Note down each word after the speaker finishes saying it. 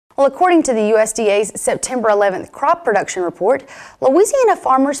Well, according to the USDA's September 11th crop production report, Louisiana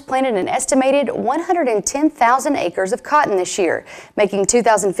farmers planted an estimated 110,000 acres of cotton this year, making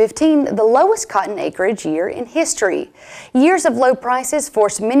 2015 the lowest cotton acreage year in history. Years of low prices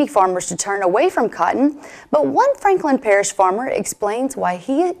forced many farmers to turn away from cotton, but one Franklin Parish farmer explains why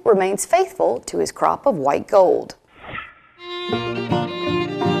he remains faithful to his crop of white gold.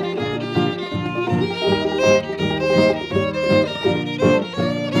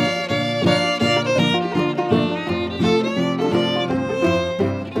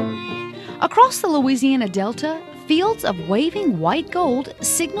 Across the Louisiana Delta, fields of waving white gold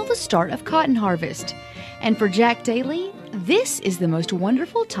signal the start of cotton harvest. And for Jack Daly, this is the most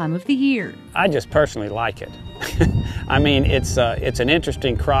wonderful time of the year. I just personally like it. I mean, it's an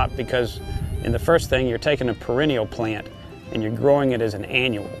interesting crop because in the first thing, you're taking a perennial plant and you're growing it as an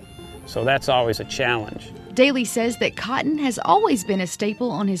annual. So that's always a challenge. Daly says that cotton has always been a staple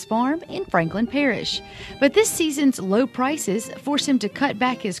on his farm in Franklin Parish, but this season's low prices force him to cut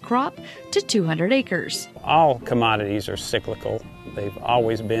back his crop to 200 acres. All commodities are cyclical. They've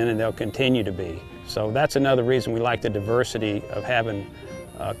always been and they'll continue to be. So that's another reason we like the diversity of having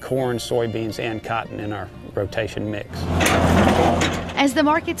corn, soybeans, and cotton in our rotation mix. As the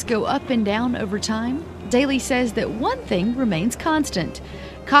markets go up and down over time, Daly says that one thing remains constant.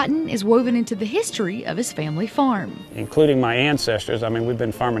 Cotton is woven into the history of his family farm. Including my ancestors, I mean, we've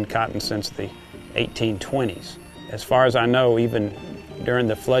been farming cotton since the 1820s. As far as I know, even during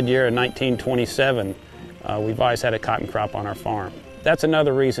the flood year of 1927, we've always had a cotton crop on our farm. That's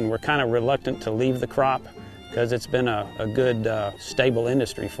another reason we're kind of reluctant to leave the crop, because it's been a good, stable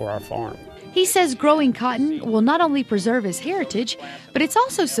industry for our farm. He says growing cotton will not only preserve his heritage, but it's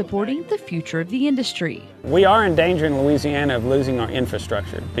also supporting the future of the industry. We are in danger in Louisiana of losing our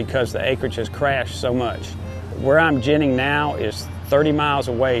infrastructure because the acreage has crashed so much. Where I'm ginning now is 30 miles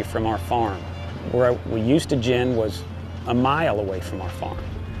away from our farm. Where we used to gin was a mile away from our farm.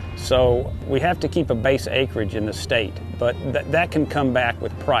 So we have to keep a base acreage in the state, but that can come back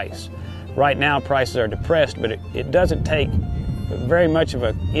with price. Right now prices are depressed, but it doesn't take very much of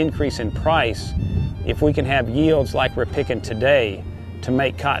an increase in price if we can have yields like we're picking today to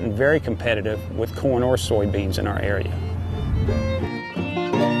make cotton very competitive with corn or soybeans in our area.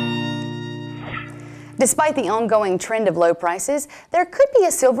 Despite the ongoing trend of low prices, there could be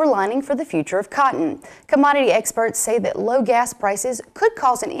a silver lining for the future of cotton. Commodity experts say that low gas prices could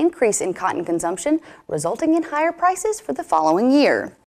cause an increase in cotton consumption, resulting in higher prices for the following year.